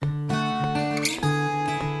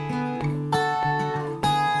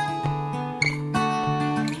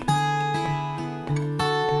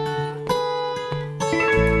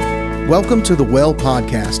Welcome to the Well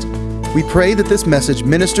Podcast. We pray that this message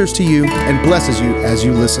ministers to you and blesses you as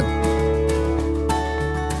you listen.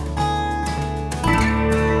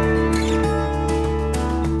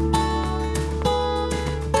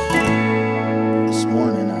 This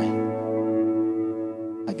morning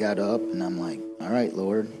I got up and I'm like, all right,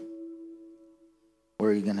 Lord, where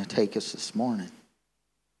are you going to take us this morning?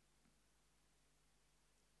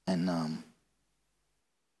 And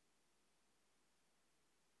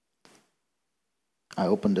I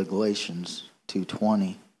opened to Galatians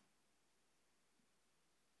 2:20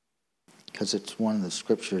 because it's one of the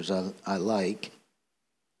scriptures I like.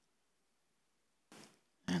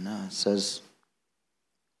 And it says,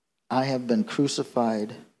 I have been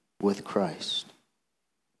crucified with Christ.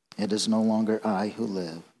 It is no longer I who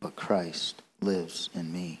live, but Christ lives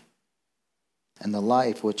in me. And the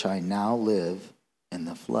life which I now live in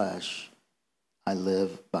the flesh, I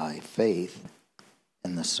live by faith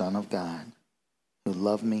in the Son of God, who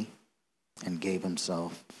loved me and gave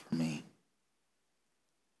himself for me.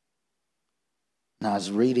 Now I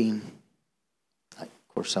was reading, of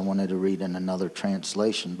course I wanted to read in another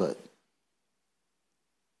translation, but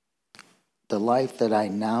the life that I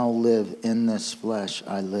now live in this flesh,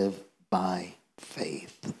 I live by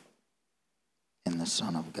faith in the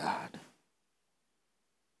Son of God.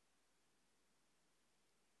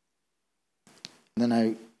 Then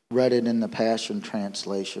I read it in the Passion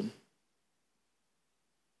Translation.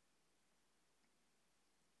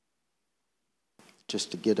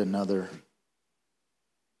 Just to get another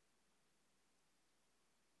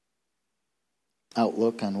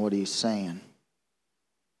outlook on what he's saying.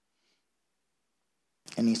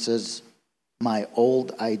 And he says, my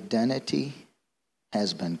old identity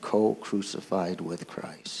has been co-crucified with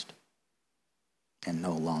Christ and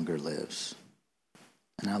no longer lives.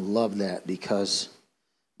 And I love that because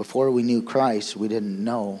before we knew Christ, we didn't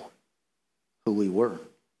know who we were.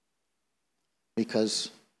 Because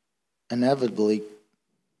inevitably,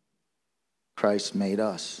 Christ made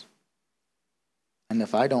us. And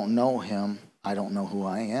if I don't know him, I don't know who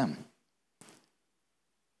I am.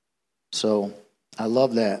 So I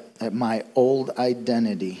love that my old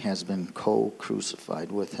identity has been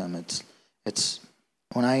co-crucified with him. It's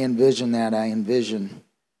when I envision that, I envision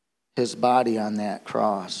his body on that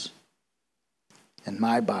cross. And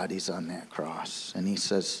my body's on that cross. And he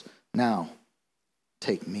says, now,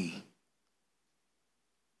 take me.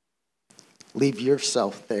 Leave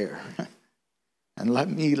yourself there. And let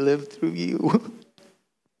me live through you.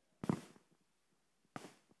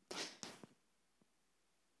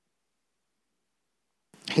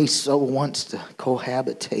 He so wants to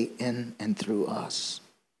cohabitate in and through us.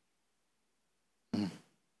 And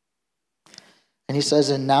he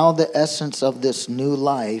says, and now the essence of this new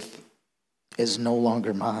life is no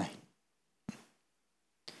longer mine.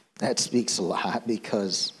 That speaks a lot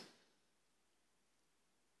because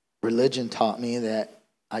religion taught me that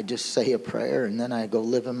I just say a prayer and then I go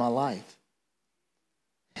live in my life.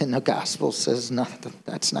 And the gospel says nothing.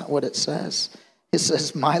 That's not what it says. It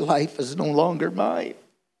says my life is no longer mine.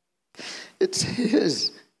 It's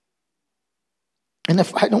his. And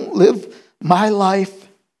if I don't live my life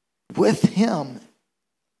with him,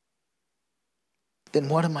 then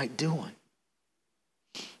what am I doing?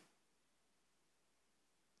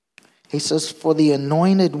 He says, for the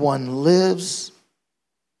anointed one lives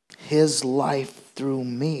his life through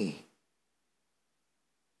me.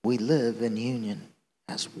 We live in union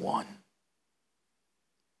as one.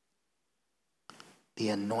 The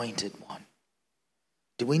anointed one.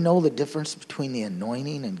 Do we know the difference between the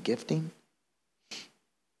anointing and gifting?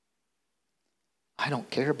 I don't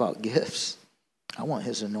care about gifts. I want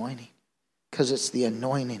his anointing. Because it's the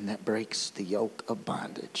anointing that breaks the yoke of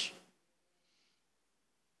bondage.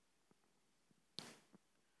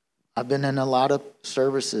 I've been in a lot of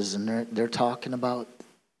services and they're talking about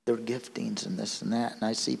their giftings and this and that. And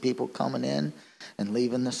I see people coming in and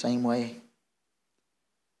leaving the same way.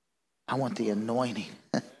 I want the anointing.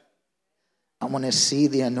 I want to see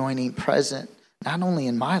the anointing present, not only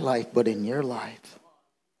in my life, but in your life.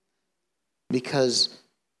 Because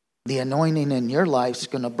the anointing in your life is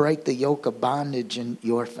going to break the yoke of bondage in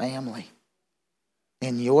your family,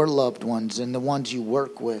 in your loved ones, and the ones you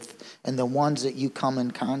work with, and the ones that you come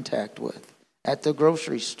in contact with at the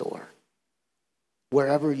grocery store,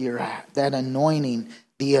 wherever you're at. That anointing,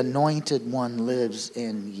 the anointed one lives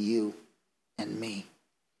in you and me.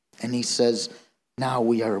 And he says, now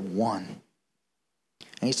we are one.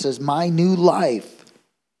 And he says, my new life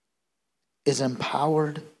is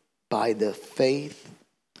empowered by the faith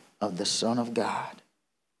of the Son of God,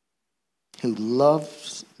 who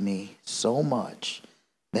loves me so much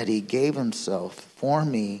that he gave himself for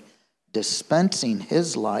me dispensing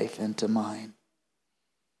his life into mine.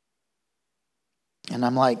 And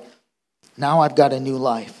I'm like, now I've got a new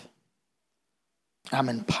life. I'm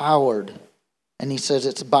empowered. And he says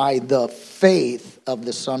it's by the faith of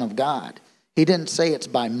the Son of God. He didn't say it's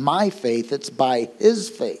by my faith, it's by his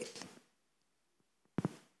faith.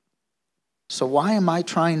 So why am I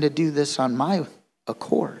trying to do this on my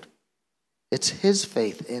accord? It's his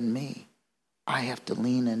faith in me. I have to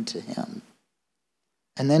lean into him.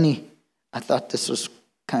 And then I thought this was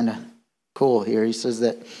kind of cool here. He says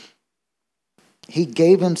that he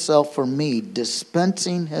gave himself for me,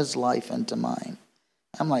 dispensing his life into mine.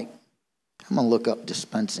 I'm like, I'm going to look up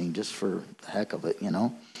dispensing just for the heck of it, you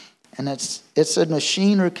know. And it's a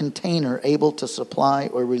machine or container able to supply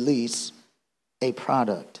or release a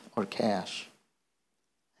product or cash.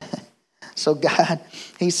 So God,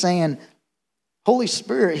 he's saying, Holy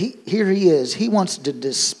Spirit, here he is. He wants to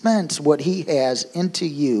dispense what he has into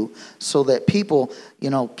you so that people,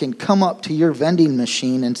 can come up to your vending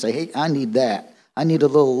machine and say, hey, I need that. I need a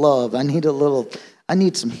little love. I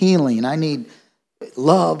need some healing. I need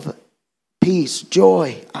love, peace,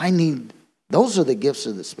 joy. Those are the gifts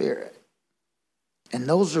of the Spirit. And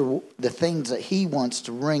those are the things that he wants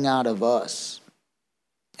to wring out of us.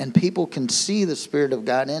 And people can see the Spirit of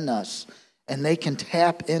God in us, and they can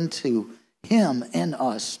tap into him in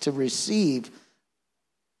us to receive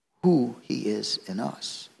who he is in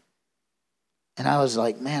us. And I was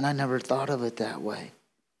like, man, I never thought of it that way.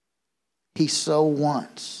 He so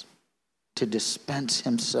wants to dispense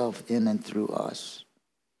himself in and through us.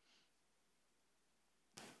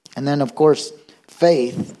 And then, of course,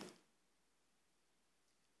 faith.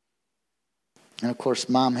 And, of course,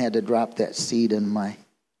 Mom had to drop that seed in my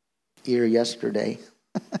ear yesterday.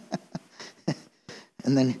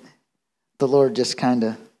 And then the Lord just kind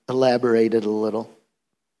of elaborated a little.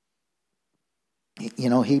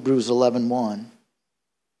 Hebrews 11:1.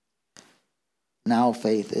 Now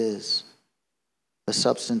faith is the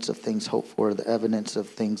substance of things hoped for, the evidence of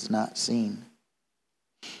things not seen.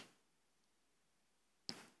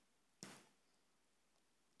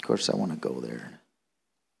 Of course, I want to go there.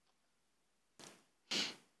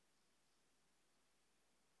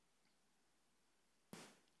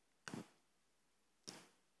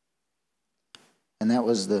 And that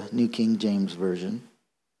was the New King James Version.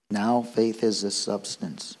 Now faith is the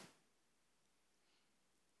substance,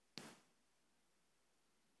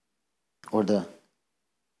 or the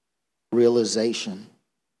realization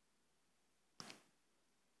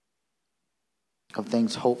of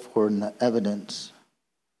things hoped for, and the evidence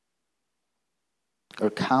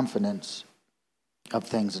or confidence of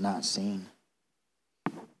things not seen.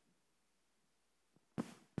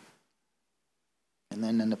 And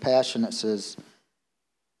then in the Passion it says,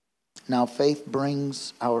 now faith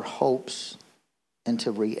brings our hopes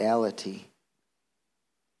into reality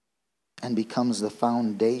and becomes the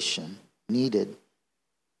foundation needed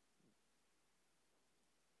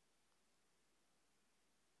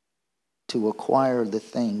to acquire the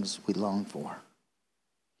things we long for.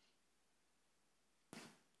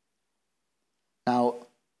 Now,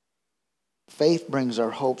 faith brings our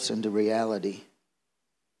hopes into reality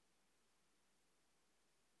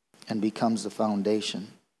and becomes the foundation.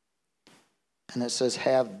 And it says,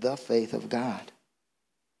 have the faith of God.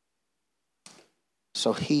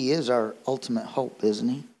 So he is our ultimate hope, isn't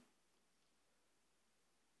he?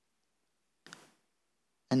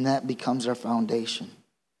 And that becomes our foundation,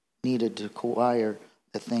 needed to acquire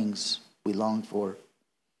the things we long for.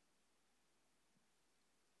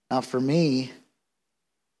 Now for me,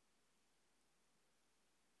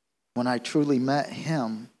 when I truly met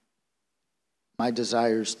him, my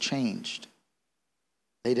desires changed.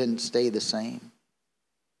 They didn't stay the same.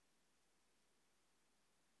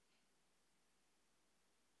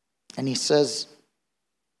 And he says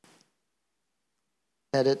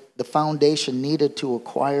that the foundation needed to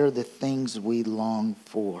acquire the things we long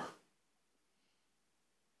for.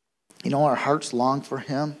 Our hearts long for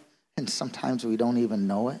him, and sometimes we don't even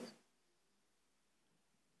know it.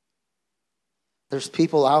 There's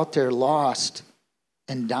people out there lost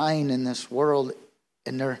and dying in this world,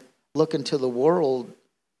 and they're looking to the world,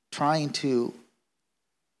 trying to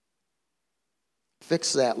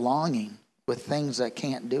fix that longing with things that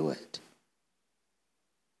can't do it.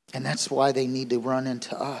 And that's why they need to run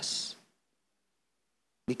into us.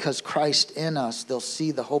 Because Christ in us, they'll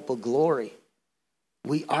see the hope of glory.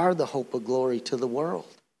 We are the hope of glory to the world.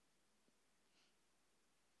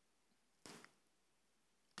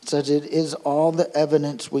 It says it is all the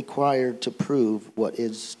evidence required to prove what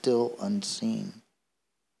is still unseen.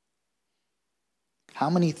 How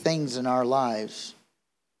many things in our lives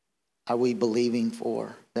are we believing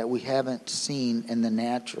for that we haven't seen in the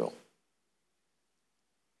natural?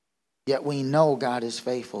 Yet we know God is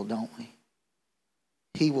faithful, don't we?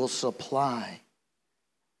 He will supply.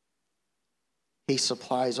 He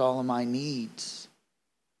supplies all of my needs.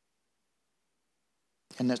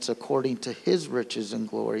 And it's according to His riches and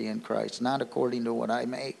glory in Christ, not according to what I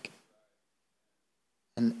make.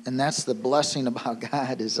 And that's the blessing about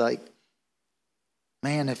God, is like,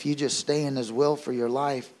 man, if you just stay in His will for your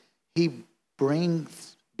life, He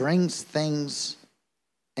brings things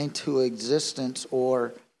into existence,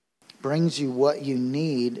 or brings you what you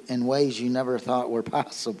need in ways you never thought were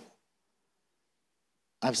possible.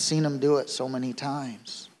 I've seen Him do it so many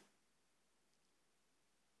times.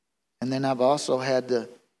 And then I've also had the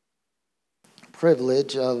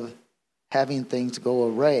privilege of having things go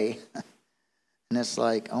awry. And it's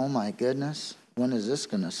like, oh my goodness, when is this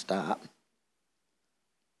going to stop?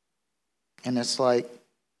 And it's like,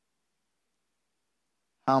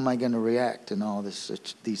 how am I going to react in all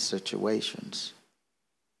these situations?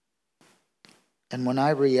 And when I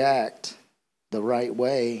react the right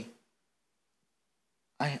way,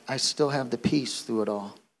 I still have the peace through it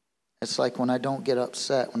all. It's like when I don't get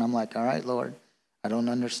upset, when I'm like, all right, Lord, I don't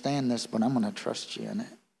understand this, but I'm going to trust you in it.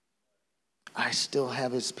 I still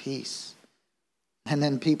have His peace. And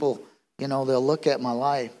then people, they'll look at my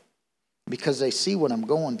life because they see what I'm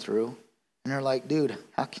going through, and they're like, dude,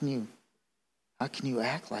 how can you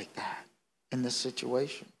act like that in this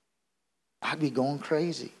situation? I'd be going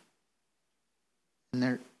crazy.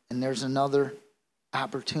 And there's another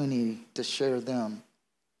opportunity to share them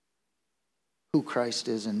who Christ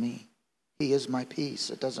is in me. He is my peace.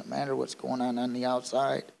 It doesn't matter what's going on the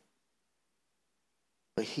outside,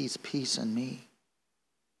 but He's peace in me.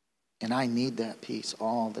 And I need that peace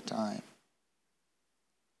all the time.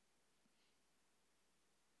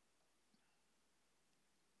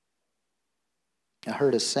 I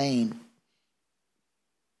heard a saying,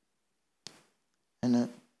 and it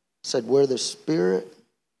said, where the Spirit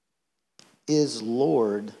is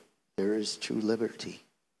Lord, there is true liberty.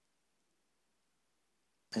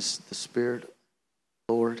 Is the Spirit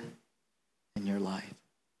Lord in your life?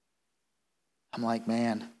 I'm like,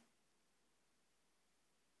 man,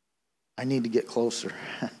 I need to get closer.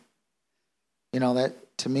 That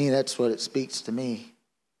to me, that's what it speaks to me.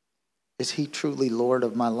 Is He truly Lord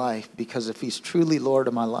of my life? Because if He's truly Lord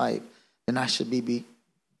of my life, then I should be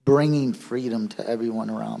bringing freedom to everyone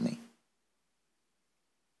around me.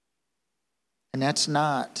 And that's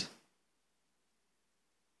not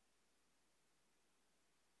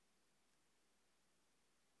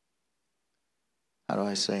how do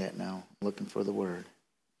I say it now? I'm looking for the word.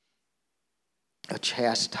 A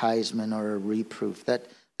chastisement or a reproof.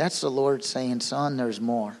 That's the Lord saying, son, there's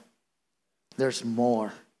more. There's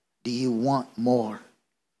more. Do you want more?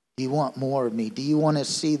 Do you want more of me? Do you want to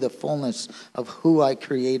see the fullness of who I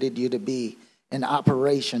created you to be in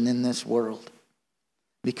operation in this world?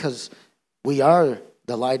 Because we are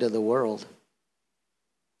the light of the world.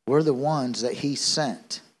 We're the ones that He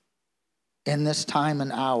sent in this time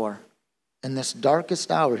and hour. In this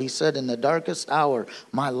darkest hour, He said, in the darkest hour,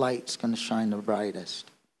 my light's going to shine the brightest.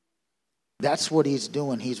 That's what He's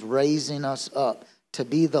doing. He's raising us up to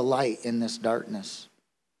be the light in this darkness.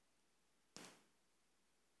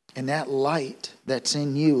 And that light that's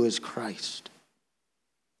in you is Christ.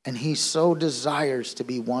 And He so desires to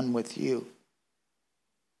be one with you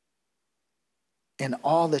in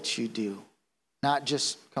all that you do, not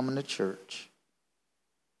just coming to church.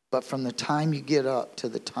 But from the time you get up to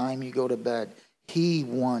the time you go to bed, He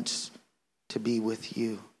wants to be with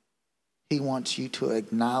you. He wants you to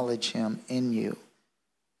acknowledge Him in you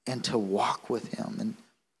and to walk with Him. And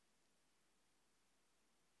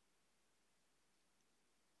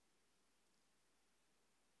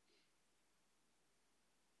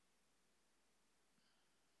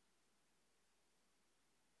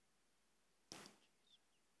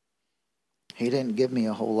He didn't give me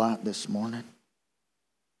a whole lot this morning,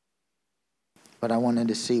 but I wanted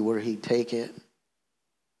to see where He'd take it.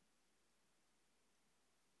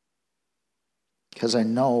 Because I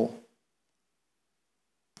know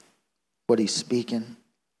what He's speaking.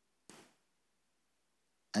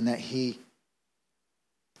 And that He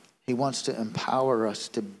wants to empower us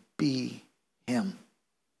to be Him.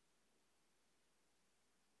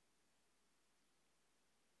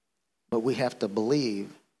 But we have to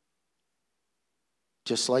believe,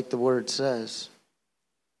 just like the word says,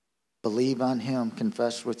 believe on Him,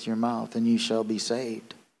 confess with your mouth, and you shall be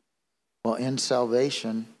saved. Well, in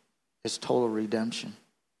salvation is total redemption.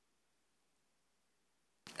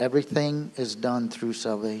 Everything is done through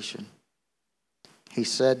salvation. He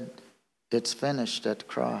said it's finished at the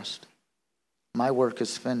cross. My work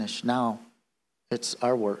is finished. Now it's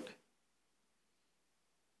our work.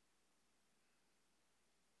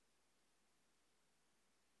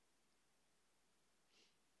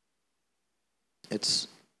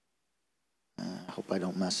 I hope I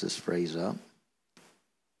don't mess this phrase up.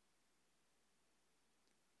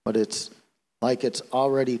 But it's like it's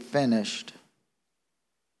already finished,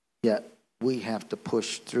 yet we have to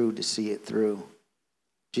push through to see it through.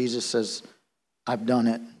 Jesus says, I've done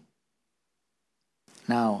it.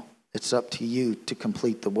 Now it's up to you to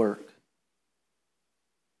complete the work.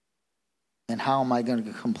 And how am I going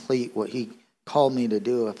to complete what he called me to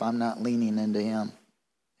do if I'm not leaning into him?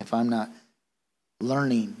 If I'm not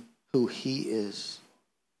learning who he is?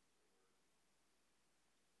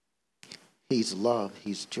 He's love,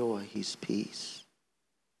 he's joy, he's peace.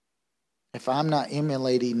 If I'm not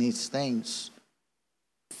emulating these things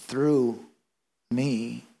through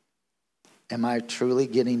me, am I truly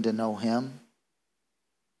getting to know him?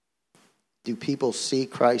 Do people see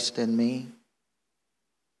Christ in me?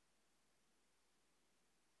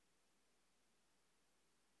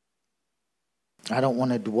 I don't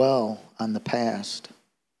want to dwell on the past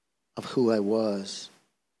of who I was,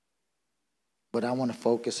 but I want to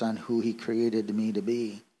focus on who he created me to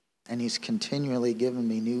be. And he's continually giving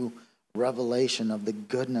me new revelation of the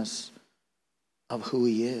goodness of who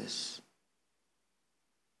he is.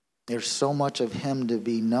 There's so much of him to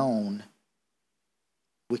be known.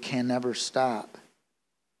 We can never stop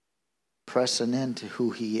pressing into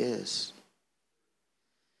who he is.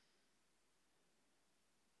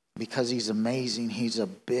 Because he's amazing. He's a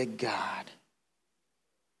big God.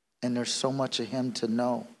 And there's so much of him to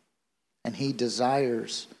know. And he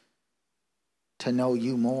desires to know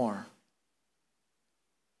you more.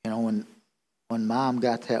 You know, when Mom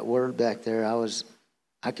got that word back there,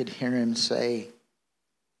 I could hear him say,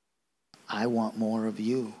 I want more of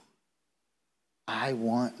you. I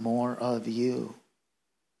want more of you.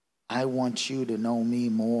 I want you to know me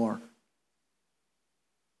more.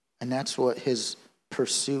 And that's what his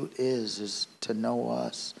pursuit is to know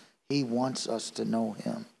us. He wants us to know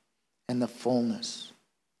him in the fullness.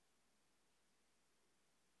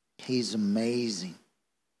 He's amazing.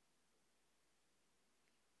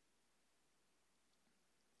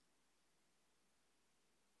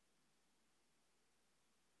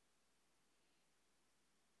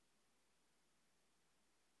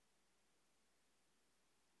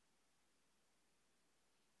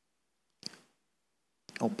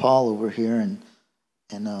 Oh, Paul over here in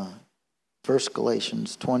 1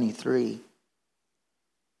 Galatians 23,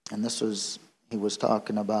 and he was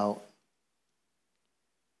talking about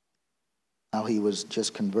how he was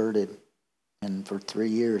just converted, and for 3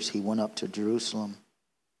 years he went up to Jerusalem.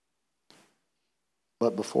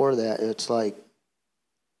 But before that, it's like,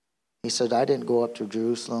 he said, I didn't go up to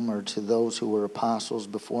Jerusalem or to those who were apostles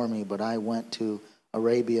before me, but I went to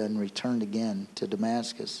Arabia and returned again to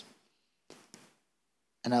Damascus.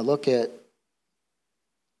 And I look at,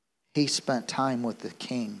 he spent time with the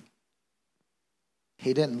king.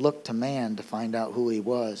 He didn't look to man to find out who he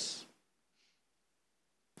was.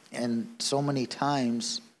 And so many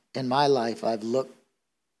times in my life, I've looked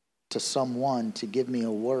to someone to give me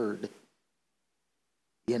a word,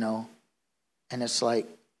 you know. And it's like,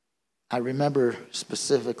 I remember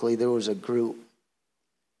specifically there was a group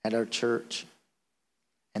at our church,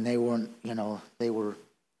 and they were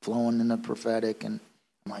flowing in the prophetic, and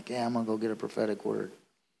I'm like, yeah, I'm going to go get a prophetic word.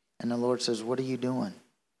 And the Lord says, what are you doing?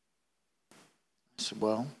 I said,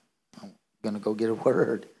 well, I'm going to go get a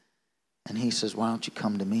word. And he says, why don't you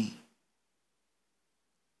come to me?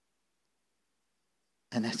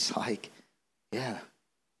 And it's like, yeah,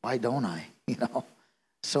 why don't I? You know,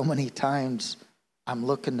 so many times I'm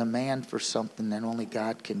looking to man for something that only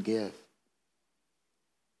God can give.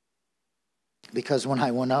 Because when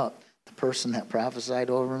I went up, the person that prophesied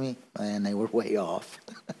over me, man, they were way off.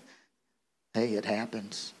 Hey, it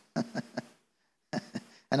happens.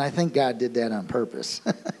 And I think God did that on purpose.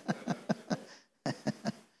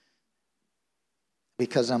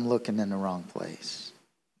 Because I'm looking in the wrong place,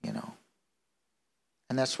 you know.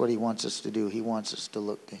 And that's what he wants us to do. He wants us to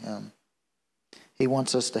look to him. He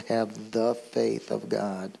wants us to have the faith of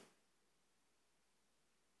God.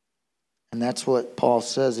 And that's what Paul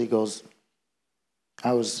says. He goes,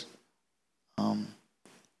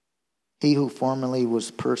 he who formerly was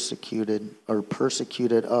persecuted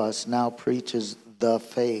us now preaches the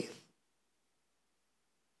faith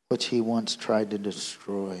which he once tried to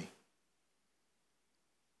destroy.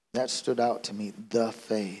 That stood out to me, the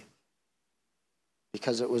faith.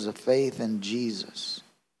 Because it was a faith in Jesus.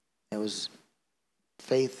 It was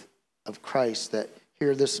faith of Christ that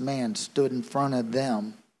here this man stood in front of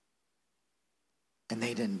them And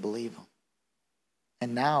they didn't believe him.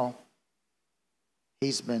 And now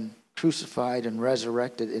he's been crucified and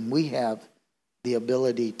resurrected, and we have the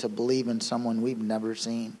ability to believe in someone we've never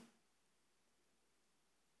seen.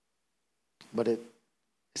 But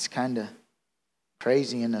it's kind of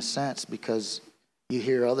crazy in a sense, because you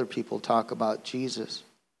hear other people talk about Jesus,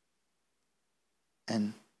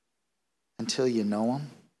 and until you know him,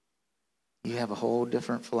 you have a whole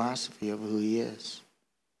different philosophy of who he is.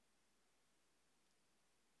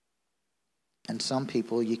 And some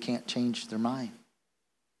people, you can't change their mind.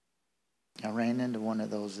 I ran into one of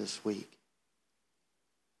those this week.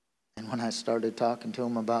 And when I started talking to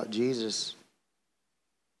him about Jesus,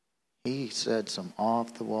 he said some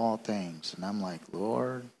off-the-wall things. And I'm like,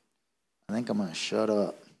 Lord, I think I'm going to shut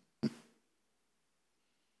up.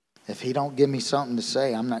 If he don't give me something to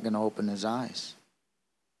say, I'm not going to open his eyes.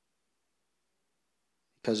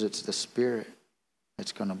 Because it's the Spirit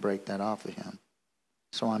that's going to break that off of him.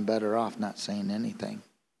 So I'm better off not saying anything.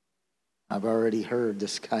 I've already heard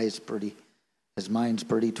this guy's his mind's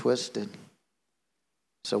pretty twisted.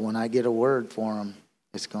 So when I get a word for him,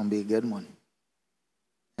 it's going to be a good one.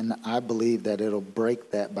 And I believe that it'll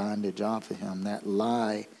break that bondage off of him, that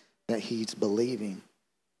lie that he's believing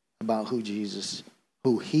about who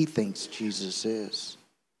he thinks Jesus is.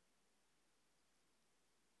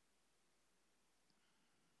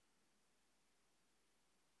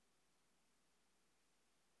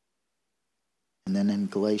 And then in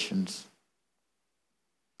Galatians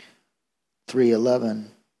 3:11,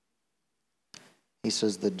 he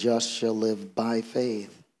says, the just shall live by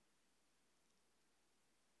faith.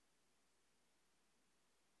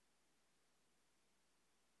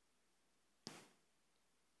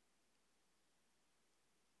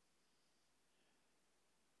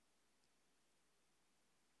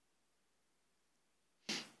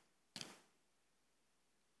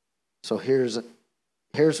 So here's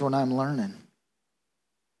what I'm learning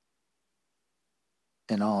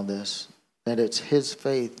in all this, that it's his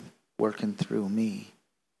faith working through me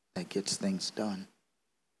that gets things done.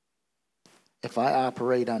 If I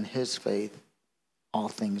operate on his faith, all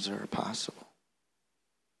things are possible.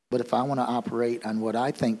 But if I want to operate on what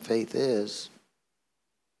I think faith is,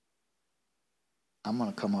 I'm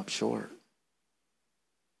going to come up short.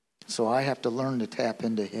 So I have to learn to tap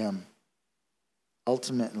into him.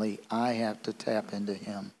 Ultimately, I have to tap into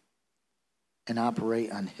him and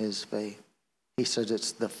operate on his faith. He says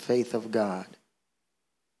it's the faith of God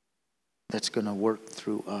that's going to work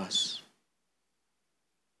through us.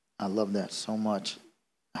 I love that so much,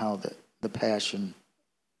 how the Passion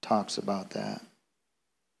talks about that.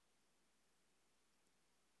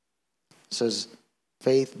 It says,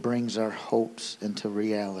 faith brings our hopes into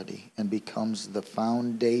reality and becomes the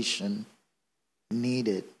foundation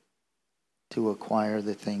needed to acquire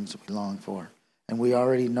the things we long for. And we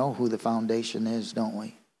already know who the foundation is, don't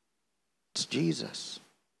we? It's Jesus.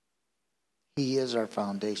 He is our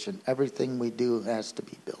foundation. Everything we do has to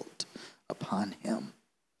be built upon him.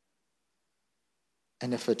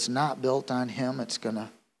 And if it's not built on him, it's going to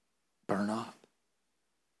burn up.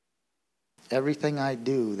 Everything I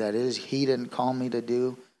do that is he didn't call me to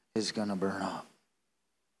do is going to burn up.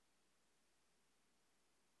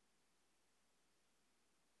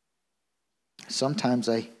 Sometimes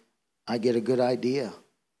I get a good idea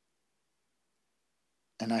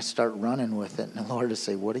and I start running with it, and the Lord will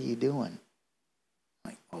say, what are you doing?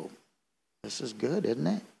 I'm like, oh, this is good, isn't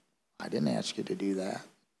it? I didn't ask you to do that.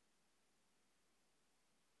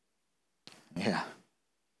 Yeah.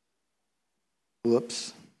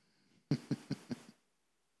 Whoops.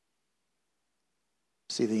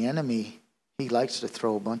 See, the enemy, he likes to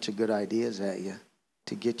throw a bunch of good ideas at you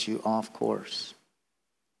to get you off course.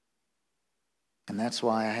 And that's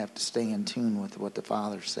why I have to stay in tune with what the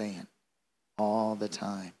Father's saying all the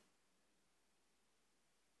time.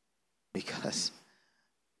 Because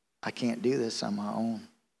I can't do this on my own.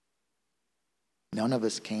 None of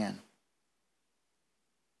us can.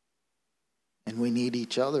 And we need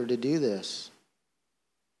each other to do this.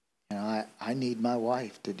 You know, I need my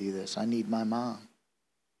wife to do this. I need my mom.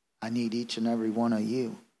 I need each and every one of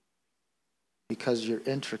you. Because you're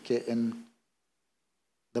intricate in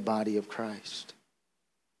the body of Christ.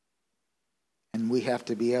 And we have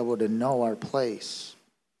to be able to know our place.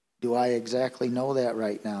 Do I exactly know that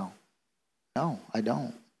right now? No, I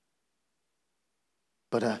don't.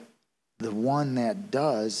 But the one that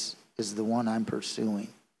does is the one I'm pursuing.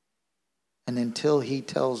 And until he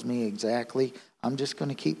tells me exactly, I'm just going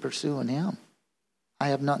to keep pursuing him. I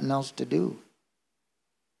have nothing else to do.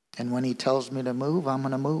 And when he tells me to move, I'm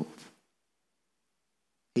going to move.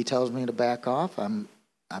 He tells me to back off,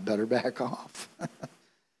 I better back off.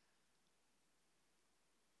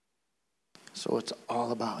 So it's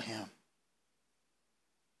all about him.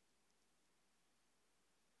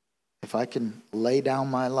 If I can lay down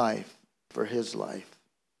my life for his life,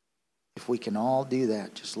 if we can all do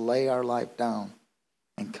that, just lay our life down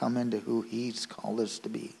and come into who he's called us to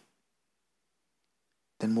be,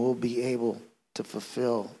 then we'll be able to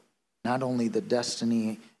fulfill not only the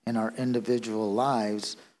destiny in our individual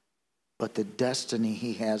lives, but the destiny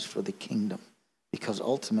he has for the kingdom. Because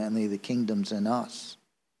ultimately the kingdom's in us.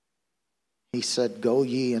 He said, go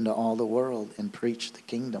ye into all the world and preach the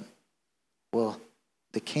kingdom. Well,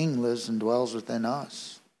 the king lives and dwells within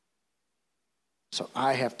us. So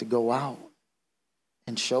I have to go out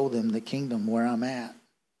and show them the kingdom where I'm at.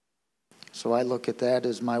 So I look at that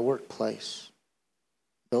as my workplace.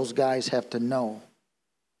 Those guys have to know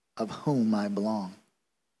of whom I belong.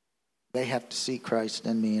 They have to see Christ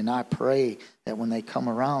in me. And I pray that when they come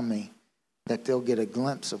around me, that they'll get a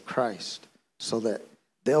glimpse of Christ so that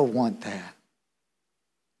they'll want that.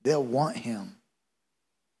 They'll want him.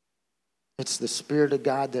 It's the Spirit of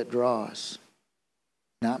God that draws,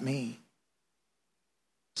 not me.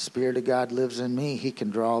 Spirit of God lives in me. He can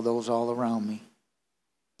draw those all around me.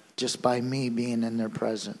 Just by me being in their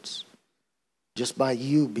presence. Just by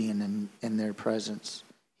you being in their presence,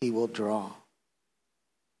 he will draw.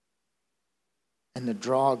 And the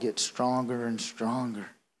draw gets stronger and stronger,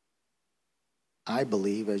 I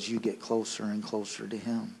believe, as you get closer and closer to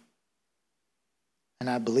him. And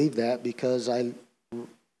I believe that because I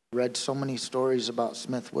read so many stories about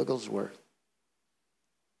Smith Wigglesworth.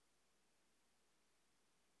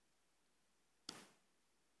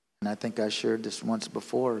 And I think I shared this once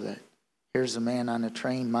before, that here's a man on a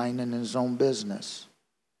train minding his own business.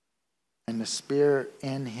 And the Spirit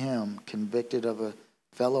in him convicted of a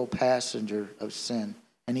fellow passenger of sin.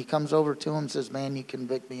 And he comes over to him and says, man, you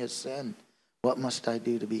convict me of sin. What must I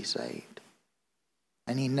do to be saved?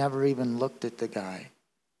 And he never even looked at the guy.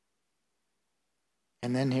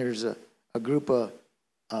 And then here's a group of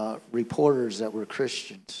reporters that were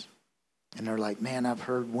Christians. And they're like, man, I've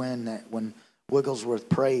heard when Wigglesworth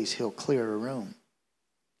prays, he'll clear a room.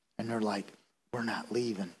 And they're like, we're not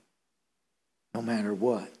leaving, no matter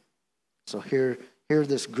what. So here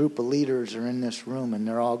this group of leaders are in this room, and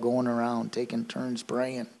they're all going around taking turns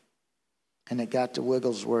praying. And it got to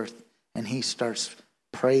Wigglesworth, and he starts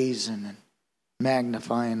praising and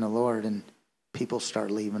magnifying the Lord, and people start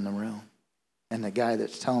leaving the room. And the guy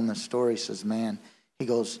that's telling the story says, man, he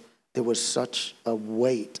goes, there was such a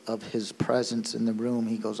weight of his presence in the room.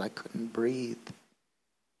 He goes, I couldn't breathe.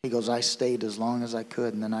 He goes, I stayed as long as I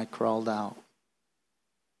could, and then I crawled out.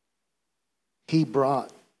 He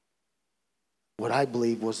brought what I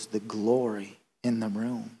believe was the glory in the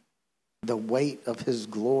room, the weight of his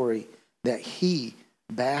glory that he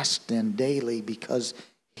basked in daily because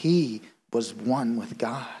he was one with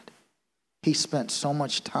God. He spent so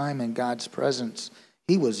much time in God's presence.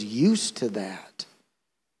 He was used to that.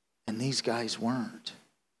 And these guys weren't.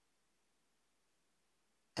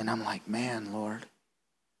 And I'm like, man, Lord,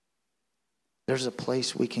 there's a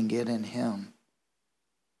place we can get in him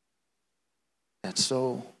that's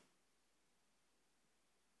so,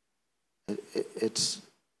 it's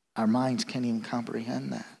our minds can't even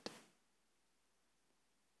comprehend that.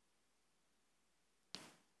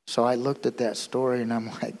 So I looked at that story and I'm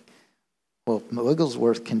like, well, if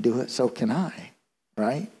Wigglesworth can do it, so can I,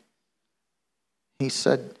 right? He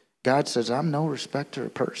said, God says, I'm no respecter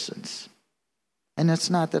of persons. And it's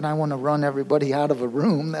not that I want to run everybody out of a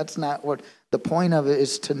room. That's not what the point of it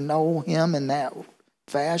is, to know him in that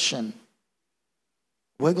fashion.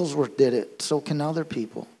 Wigglesworth did it, so can other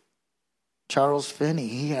people. Charles Finney,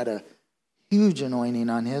 he had a huge anointing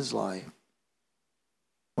on his life.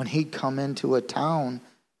 When he'd come into a town,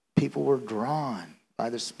 people were drawn by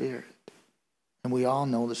the Spirit. And we all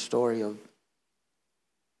know the story of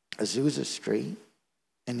Azusa Street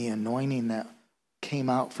and the anointing that came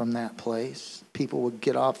out from that place. People would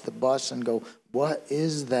get off the bus and go, what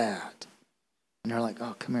is that? And they're like,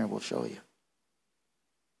 oh, come here, we'll show you.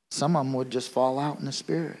 Some of them would just fall out in the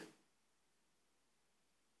Spirit.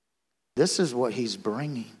 This is what he's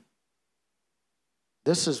bringing.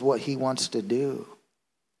 This is what he wants to do.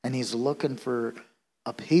 And he's looking for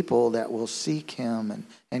a people that will seek him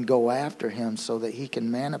and go after him so that he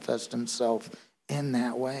can manifest himself in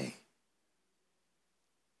that way.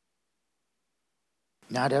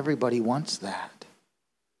 Not everybody wants that.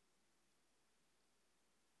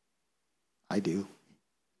 I do.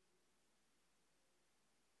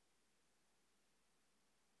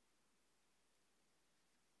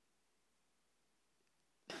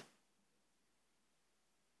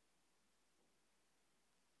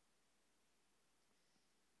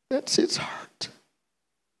 That's his heart.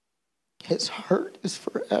 His heart is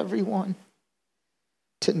for everyone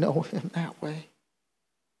to know him that way.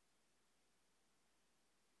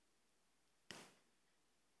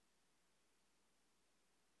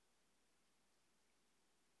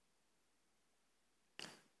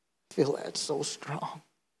 I feel that so strong.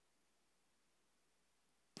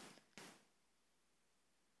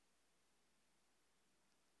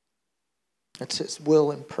 It's his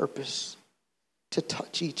will and purpose to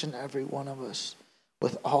touch each and every one of us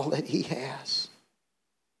with all that he has.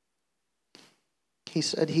 He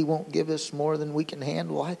said he won't give us more than we can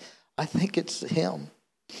handle. I think it's him.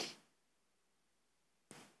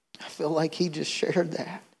 I feel like he just shared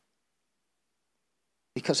that.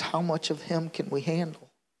 Because how much of him can we handle?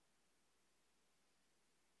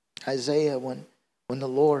 Isaiah, when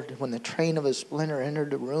the train of his splendor entered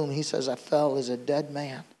the room, he says, I fell as a dead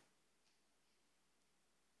man.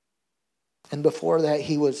 And before that,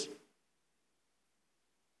 he was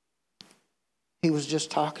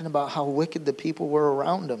just talking about how wicked the people were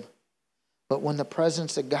around him. But when the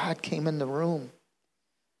presence of God came in the room,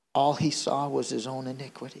 all he saw was his own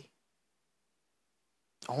iniquity.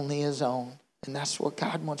 Only his own. And that's what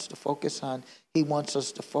God wants to focus on. He wants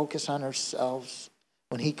us to focus on ourselves.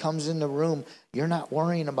 When he comes in the room, you're not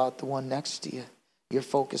worrying about the one next to you. You're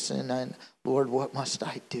focusing on, Lord, what must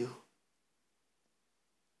I do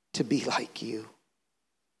to be like you?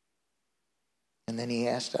 And then he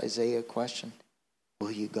asked Isaiah a question.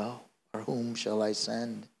 Will you go? Or whom shall I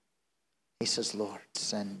send? He says, Lord,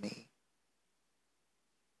 send me.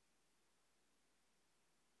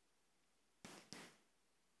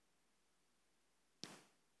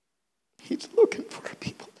 He's looking for a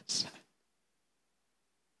people to send.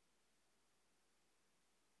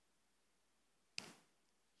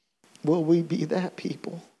 Will we be that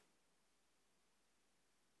people?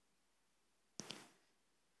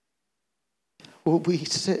 Will we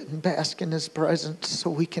sit and bask in his presence so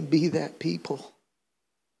we can be that people?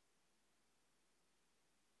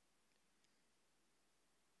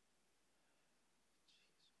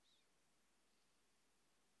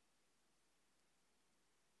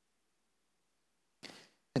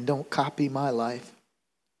 And don't copy my life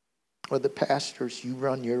or the pastor's. You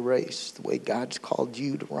run your race the way God's called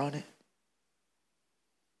you to run it.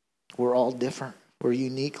 We're all different. We're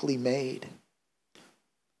uniquely made.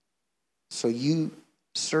 So you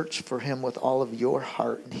search for him with all of your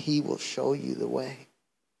heart, and he will show you the way.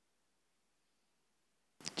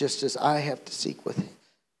 Just as I have to seek with him.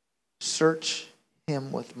 Search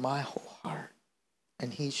him with my whole heart,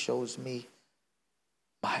 and he shows me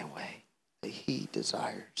my way that he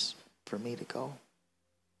desires for me to go.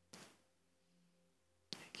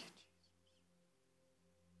 Thank you, Jesus.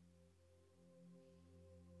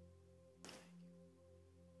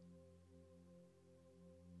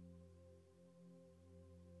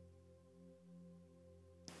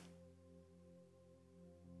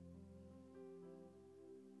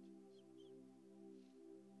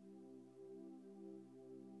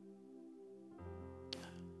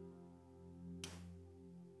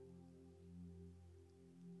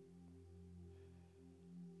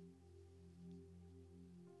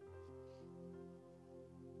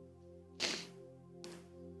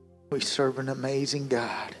 We serve an amazing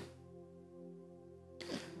God.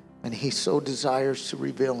 And he so desires to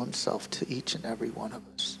reveal himself to each and every one of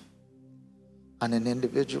us on an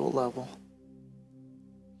individual level.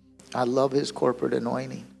 I love his corporate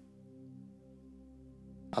anointing.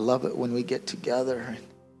 I love it when we get together and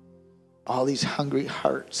all these hungry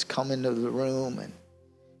hearts come into the room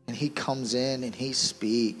and he comes in and he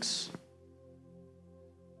speaks.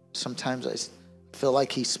 Sometimes I feel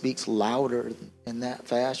like he speaks louder in that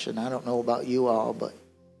fashion. I don't know about you all, but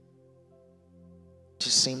it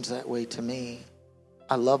just seems that way to me.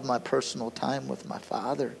 I love my personal time with my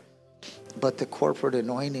Father, but the corporate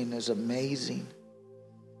anointing is amazing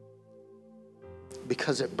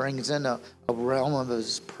because it brings in a realm of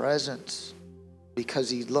his presence. Because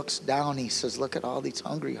he looks down, he says, look at all these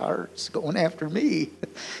hungry hearts going after me.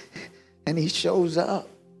 And he shows up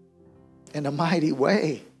in a mighty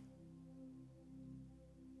way.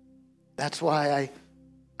 That's why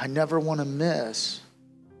I never want to miss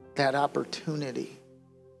that opportunity.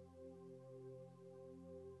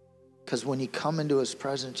 Because when you come into his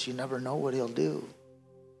presence, you never know what he'll do.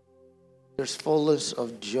 There's fullness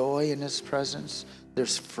of joy in his presence.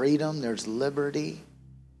 There's freedom. There's liberty.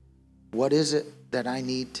 What is it that I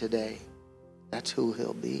need today? That's who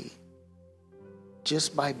he'll be.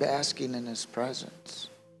 Just by basking in his presence.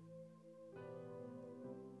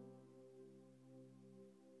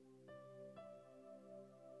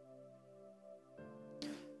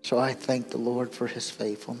 So I thank the Lord for his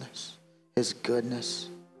faithfulness, his goodness.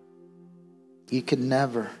 You can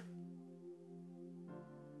never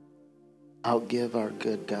outgive our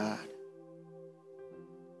good God.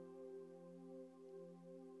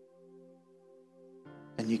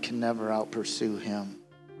 And you can never outpursue him.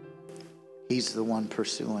 He's the one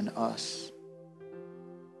pursuing us.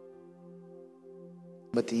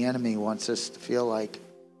 But the enemy wants us to feel like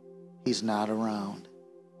he's not around.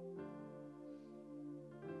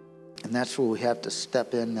 And that's where we have to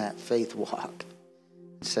step in that faith walk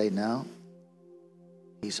and say, no,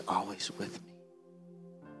 he's always with me.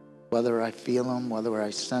 Whether I feel him, whether I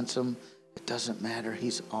sense him, it doesn't matter.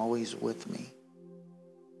 He's always with me.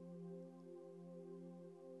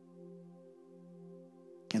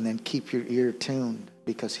 And then keep your ear tuned,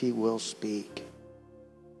 because he will speak.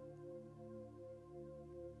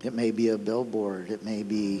 It may be a billboard. It may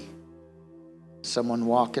be someone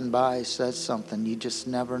walking by says something. You just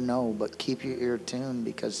never know. But keep your ear tuned,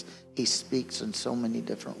 because he speaks in so many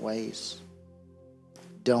different ways.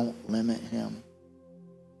 Don't limit him.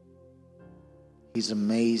 He's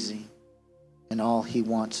amazing. And all he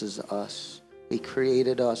wants is us. He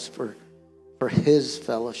created us for his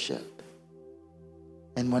fellowship.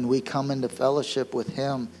 And when we come into fellowship with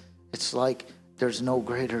him, it's like there's no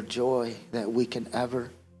greater joy that we can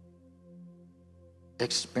ever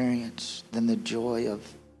experience than the joy of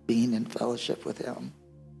being in fellowship with him.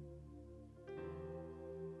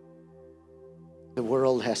 The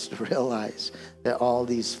world has to realize that all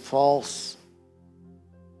these false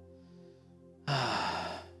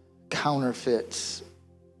counterfeits,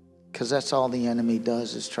 because that's all the enemy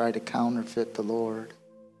does, is try to counterfeit the Lord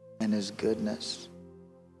and his goodness.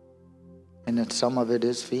 And that some of it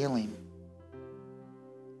is feeling.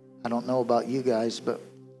 I don't know about you guys, but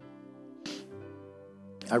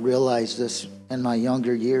I realized this in my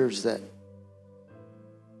younger years, that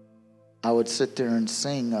I would sit there and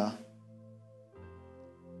sing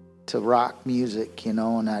to rock music,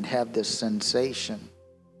 and I'd have this sensation.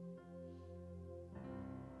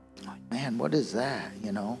 Like, man, what is that,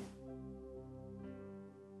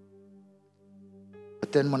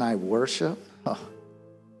 But then when I worship,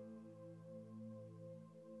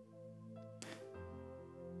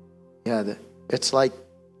 it's like,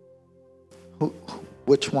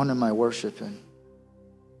 which one am I worshiping?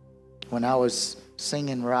 When I was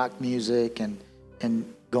singing rock music and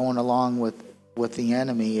going along with the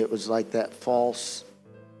enemy, it was like that false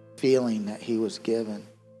feeling that he was given.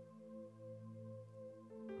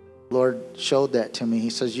 Lord showed that to me. He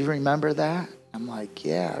says, you remember that? I'm like,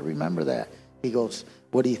 yeah, I remember that. He goes,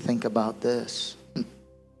 what do you think about this?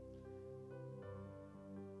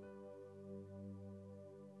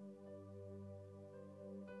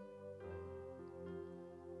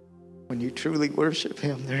 When you truly worship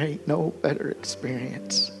him, there ain't no better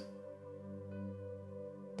experience.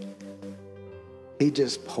 He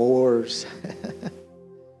just pours.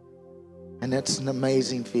 And it's an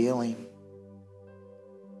amazing feeling.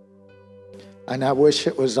 And I wish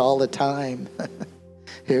it was all the time.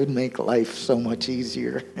 It would make life so much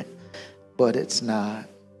easier. But it's not.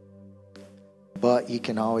 But you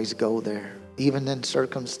can always go there. Even in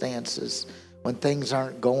circumstances when things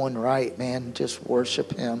aren't going right, man, just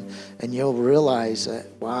worship him. And you'll realize that,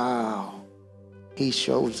 wow, he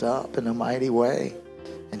shows up in a mighty way.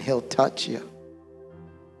 And he'll touch you.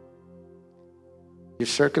 Your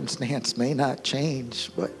circumstance may not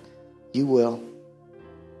change, but you will.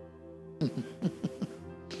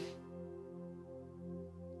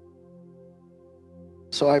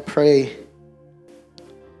 So I pray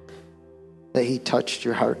that he touched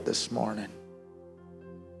your heart this morning.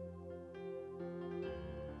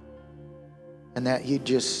 And that you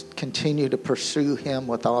just continue to pursue him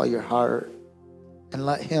with all your heart. And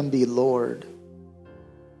let him be Lord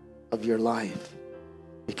of your life.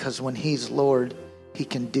 Because when he's Lord, he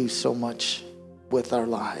can do so much with our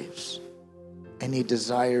lives. And he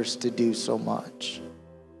desires to do so much.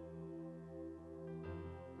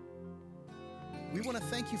 We want to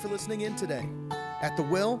thank you for listening in today. At The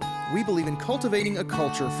Well, we believe in cultivating a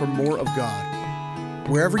culture for more of God.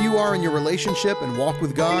 Wherever you are in your relationship and walk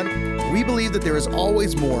with God, we believe that there is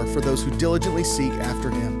always more for those who diligently seek after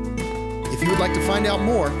him. If you would like to find out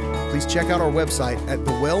more, please check out our website at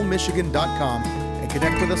thewellmichigan.com and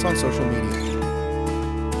connect with us on social media.